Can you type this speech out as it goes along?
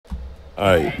All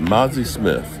right, Mazi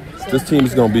Smith. This team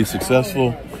is going to be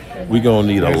successful. We're going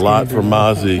to need a lot from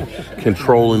Mazi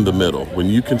controlling the middle. When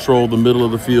you control the middle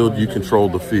of the field, you control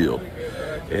the field.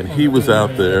 And he was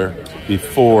out there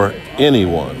before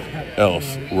anyone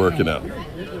else working out.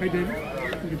 Hey, David.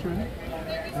 You can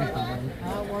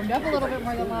Warmed up a little bit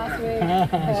more than last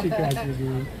week. She catches you,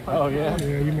 dude. Oh, yeah?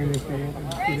 Yeah, you made this thing.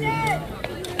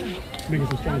 Making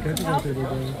some strong catches out there, dude. I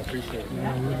appreciate it.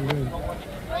 Yeah, really good.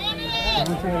 You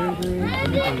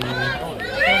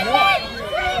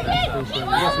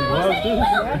got some gloves, dude?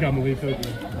 You got Malik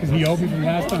Hooker. Because he owed me from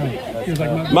last time. He was like,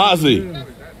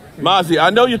 Mazi, I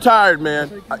know you're tired,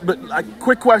 man, but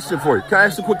quick question for you. Can I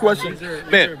ask a quick question?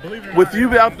 Man, with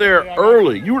you out there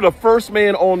early, you were the first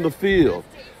man on the field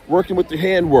working with the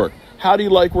handwork. How do you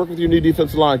like working with your new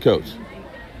defensive line coach?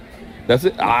 That's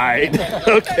it? All right.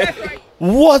 Okay.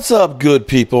 What's up, good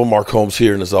people? Mark Holmes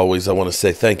here, and as always, I want to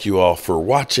say thank you all for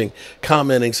watching,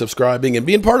 commenting, subscribing, and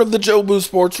being part of the Joe Boo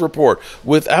Sports Report.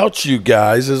 Without you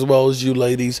guys, as well as you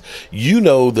ladies, you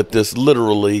know that this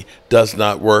literally does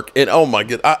not work. And oh my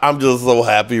God, I'm just so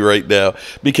happy right now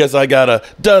because I got a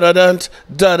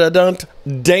da-da-dunt,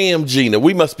 damn Gina.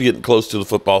 We must be getting close to the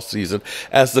football season.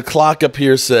 As the clock up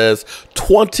here says,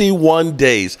 21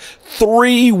 days,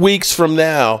 3 weeks from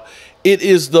now, it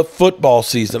is the football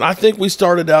season. I think we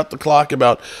started out the clock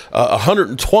about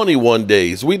 121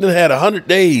 days. We've had 100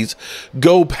 days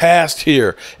go past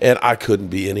here, and I couldn't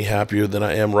be any happier than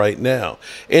I am right now.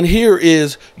 And here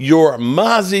is your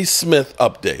Mazi Smith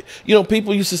update. You know,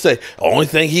 people used to say, the only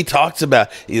thing he talks about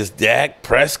is Dak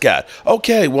Prescott.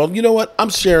 Okay, well, you know what?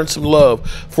 I'm sharing some love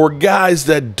for guys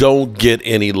that don't get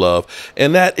any love,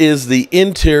 and that is the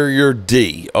interior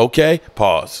D, okay?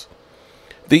 Pause.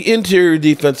 The interior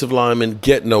defensive linemen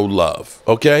get no love,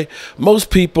 okay? Most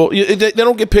people, they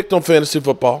don't get picked on fantasy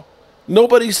football.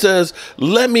 Nobody says,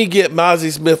 let me get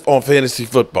Mazi Smith on fantasy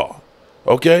football,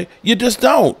 okay? You just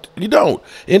don't. You don't.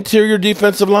 Interior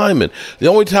defensive linemen. The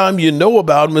only time you know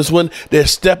about them is when they're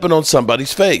stepping on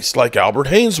somebody's face, like Albert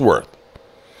Hainsworth.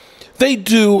 They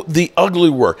do the ugly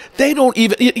work. They don't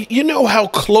even, you know how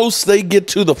close they get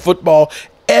to the football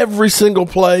every single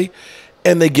play?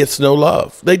 And they gets no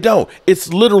love. They don't.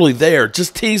 It's literally there,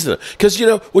 just teasing it. Because, you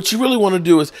know, what you really want to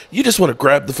do is you just want to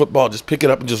grab the football, just pick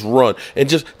it up and just run. And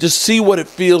just see what it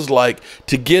feels like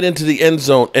to get into the end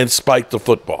zone and spike the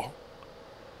football.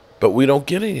 But we don't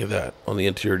get any of that on the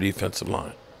interior defensive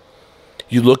line.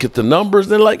 You look at the numbers,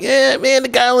 they're like, yeah, man, the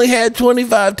guy only had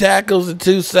 25 tackles and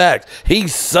 2 sacks. He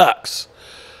sucks.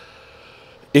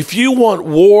 If you want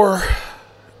war,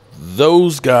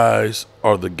 those guys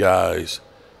are the guys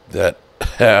that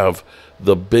have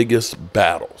the biggest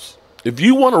battles. If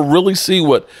you want to really see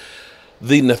what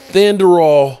the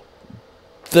Nathaniel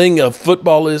thing of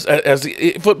football is, as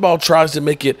football tries to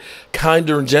make it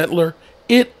kinder and gentler,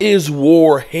 it is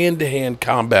war, hand-to-hand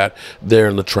combat there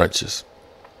in the trenches,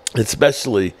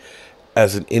 especially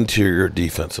as an interior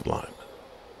defensive lineman.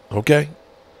 Okay?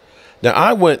 Now,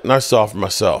 I went and I saw for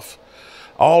myself.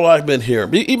 All I've been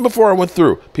hearing, even before I went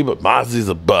through, people, Mazi's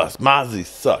a bust. Mazi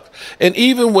sucks. And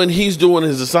even when he's doing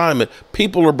his assignment,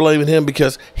 people are blaming him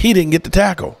because he didn't get the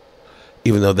tackle,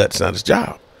 even though that's not his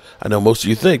job. I know most of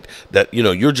you think that, you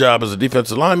know, your job as a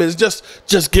defensive lineman is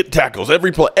just get tackles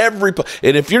every play.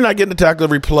 And if you're not getting the tackle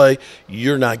every play,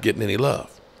 you're not getting any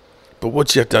love. But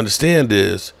what you have to understand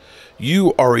is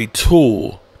you are a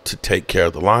tool to take care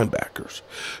of the linebackers.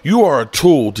 You are a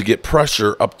tool to get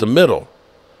pressure up the middle.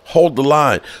 Hold the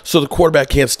line so the quarterback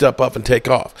can't step up and take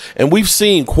off. And we've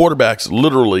seen quarterbacks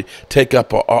literally take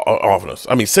up off us.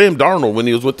 I mean, Sam Darnold, when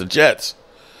he was with the Jets,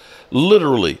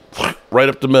 literally right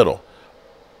up the middle.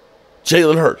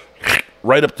 Jalen Hurts,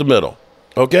 right up the middle.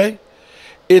 Okay?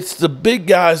 It's the big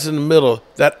guys in the middle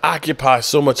that occupy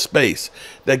so much space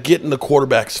that get in the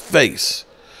quarterback's face.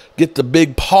 Get the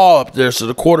big paw up there so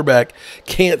the quarterback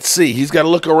can't see. He's got to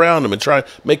look around him and try and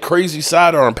make crazy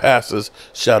sidearm passes.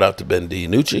 Shout out to Ben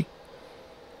DiNucci.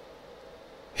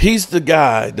 He's the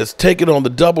guy that's taking on the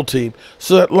double team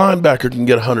so that linebacker can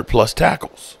get 100-plus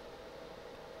tackles.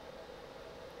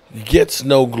 He gets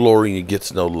no glory and he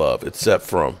gets no love except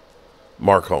from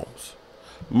Mark Holmes.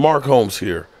 Mark Holmes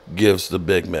here gives the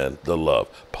big men the love.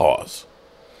 Pause.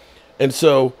 And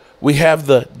so we have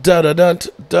the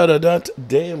da-da-dunt,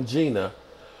 damn Gina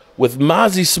with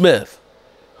Mazi Smith,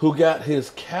 who got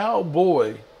his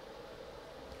cowboy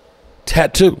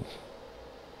tattoo.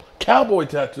 Cowboy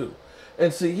tattoo.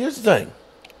 And see, here's the thing.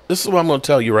 This is what I'm going to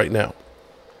tell you right now.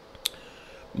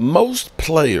 Most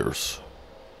players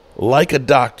like a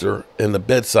doctor in the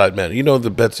bedside manner. You know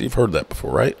you've heard that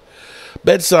before, right?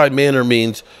 Bedside manner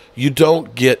means you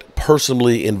don't get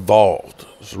personally involved.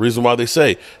 the reason why they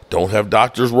say don't have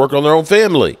doctors work on their own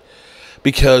family,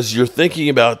 because you're thinking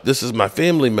about, this is my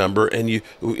family member, and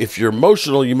if you're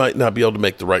emotional, you might not be able to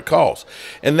make the right calls.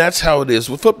 And that's how it is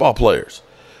with football players.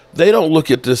 They don't look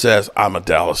at this as I'm a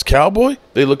Dallas Cowboy.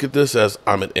 They look at this as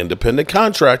I'm an independent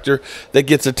contractor that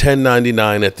gets a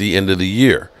 1099 at the end of the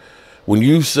year. When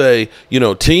you say,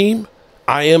 team,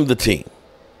 I am the team.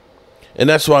 And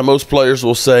that's why most players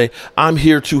will say, I'm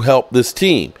here to help this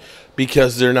team,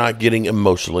 because they're not getting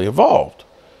emotionally involved.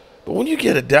 But when you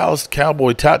get a Dallas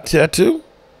Cowboy tattoo,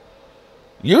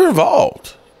 you're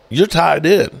involved. You're tied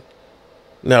in.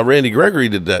 Now, Randy Gregory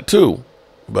did that too,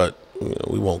 but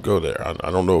we won't go there. I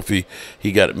don't know if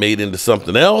he got it made into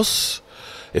something else,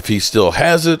 if he still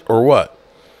has it or what.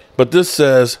 But this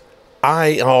says,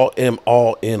 I am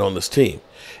all in on this team.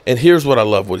 And here's what I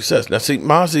love what he says. Now, see,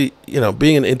 Mazi,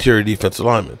 being an interior defensive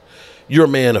lineman, you're a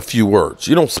man of few words.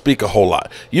 You don't speak a whole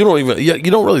lot. You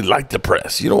don't really like the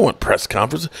press. You don't want press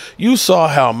conferences. You saw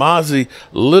how Mazi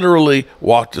literally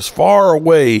walked as far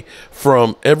away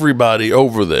from everybody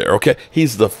over there, okay?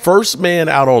 He's the first man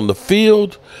out on the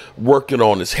field, working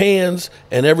on his hands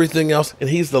and everything else, and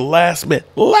he's the last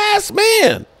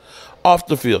man off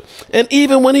the field. And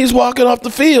even when he's walking off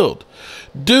the field,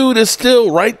 dude is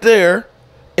still right there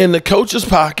in the coach's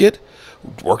pocket,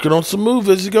 working on some moves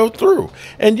as you go through.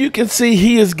 And you can see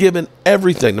he is giving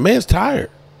everything. The man's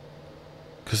tired,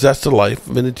 because that's the life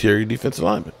of an interior defensive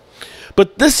lineman.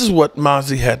 But this is what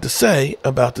Mazi had to say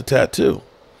about the tattoo.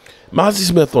 Mazi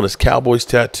Smith on his Cowboys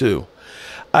tattoo.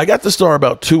 I got the star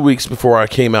about 2 weeks before I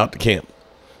came out to camp.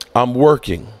 I'm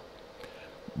working,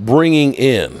 bringing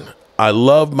in. I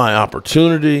love my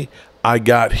opportunity. I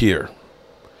got here.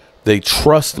 They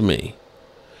trust me.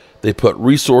 They put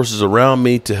resources around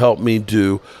me to help me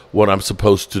do what I'm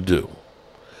supposed to do.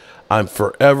 I'm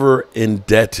forever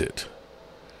indebted.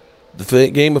 The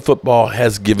game of football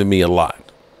has given me a lot.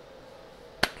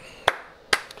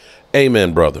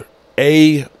 Amen, brother.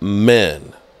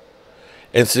 Amen.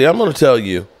 And see, I'm going to tell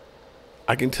you,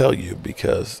 I can tell you,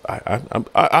 because I'm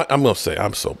going to say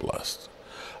I'm so blessed.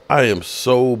 I am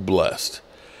so blessed.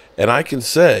 And I can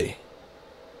say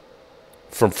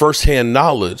from firsthand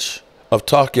knowledge of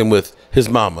talking with his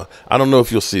mama. I don't know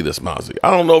if you'll see this, Mazi.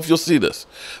 I don't know if you'll see this,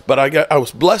 but I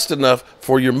was blessed enough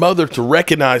for your mother to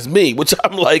recognize me, which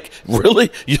I'm like,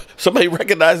 really? Somebody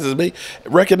recognized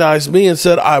me and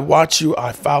said, I watch you,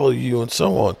 I follow you, and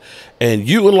so on. And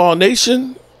you in Law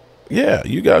Nation, yeah,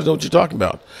 you guys know what you're talking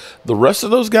about. The rest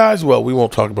of those guys, well, we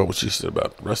won't talk about what she said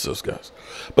about the rest of those guys.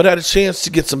 But I had a chance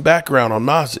to get some background on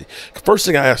Mazi. First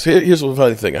thing I asked, here's the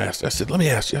funny thing I asked. I said, let me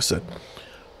ask you, I said,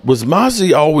 was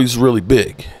Mazi always really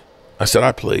big? I said,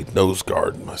 I played nose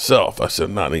guard myself. I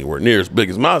said, not anywhere near as big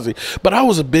as Mazi, but I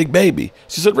was a big baby.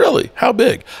 She said, really? How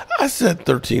big? I said,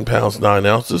 13 pounds, 9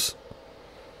 ounces.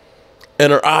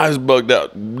 And her eyes bugged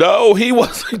out. No, he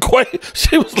wasn't quite.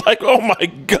 She was like, oh my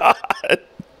God.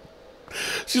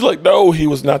 She's like, no, he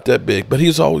was not that big, but he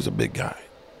was always a big guy.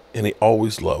 And he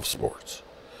always loved sports.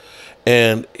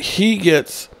 And he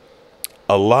gets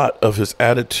a lot of his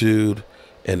attitude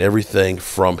and everything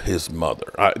from his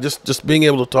mother. Just being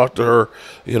able to talk to her,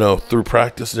 through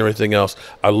practice and everything else,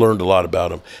 I learned a lot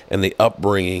about him. And the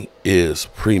upbringing is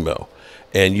primo.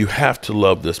 And you have to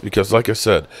love this because, like I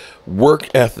said,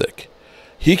 work ethic.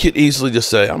 He could easily just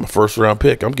say, I'm a first-round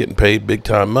pick. I'm getting paid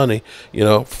big-time money,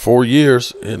 4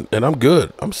 years, and I'm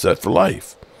good. I'm set for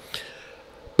life.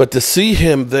 But to see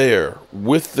him there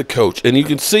with the coach, and you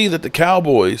can see that the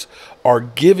Cowboys are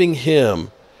giving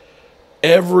him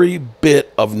every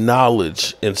bit of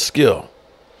knowledge and skill.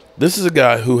 This is a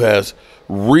guy who has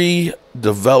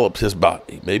redeveloped his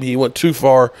body. Maybe he went too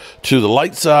far to the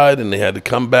light side and they had to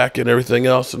come back and everything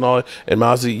else and all. And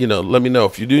Mazi, let me know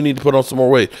if you do need to put on some more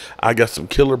weight. I got some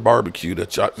killer barbecue and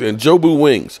Jobu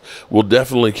wings will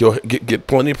definitely get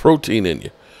plenty of protein in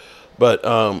you. But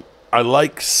I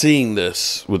like seeing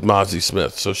this with Mazi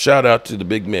Smith. So shout out to the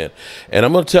big man. And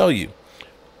I'm going to tell you,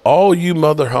 all you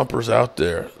mother humpers out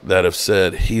there that have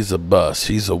said he's a bust,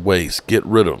 he's a waste, get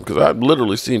rid of him. Because I've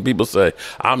literally seen people say,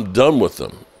 I'm done with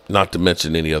him. Not to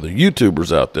mention any other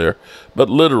YouTubers out there,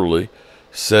 but literally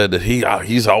said that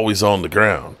he's always on the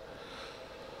ground.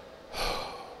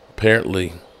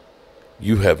 Apparently,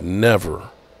 you have never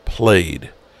played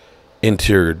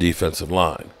interior defensive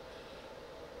line.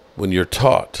 When you're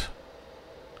taught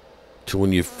to,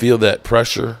 when you feel that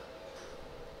pressure,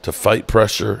 to fight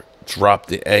pressure, drop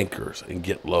the anchors and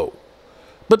get low.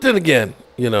 But then again,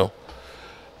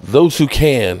 those who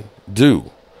can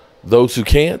do. Those who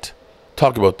can't,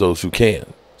 talk about those who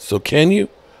can. So can you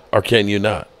or can you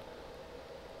not?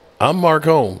 I'm Mark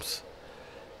Holmes,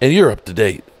 and you're up to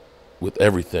date. with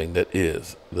everything that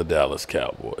is the Dallas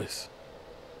Cowboys.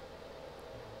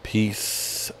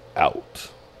 Peace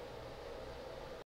out.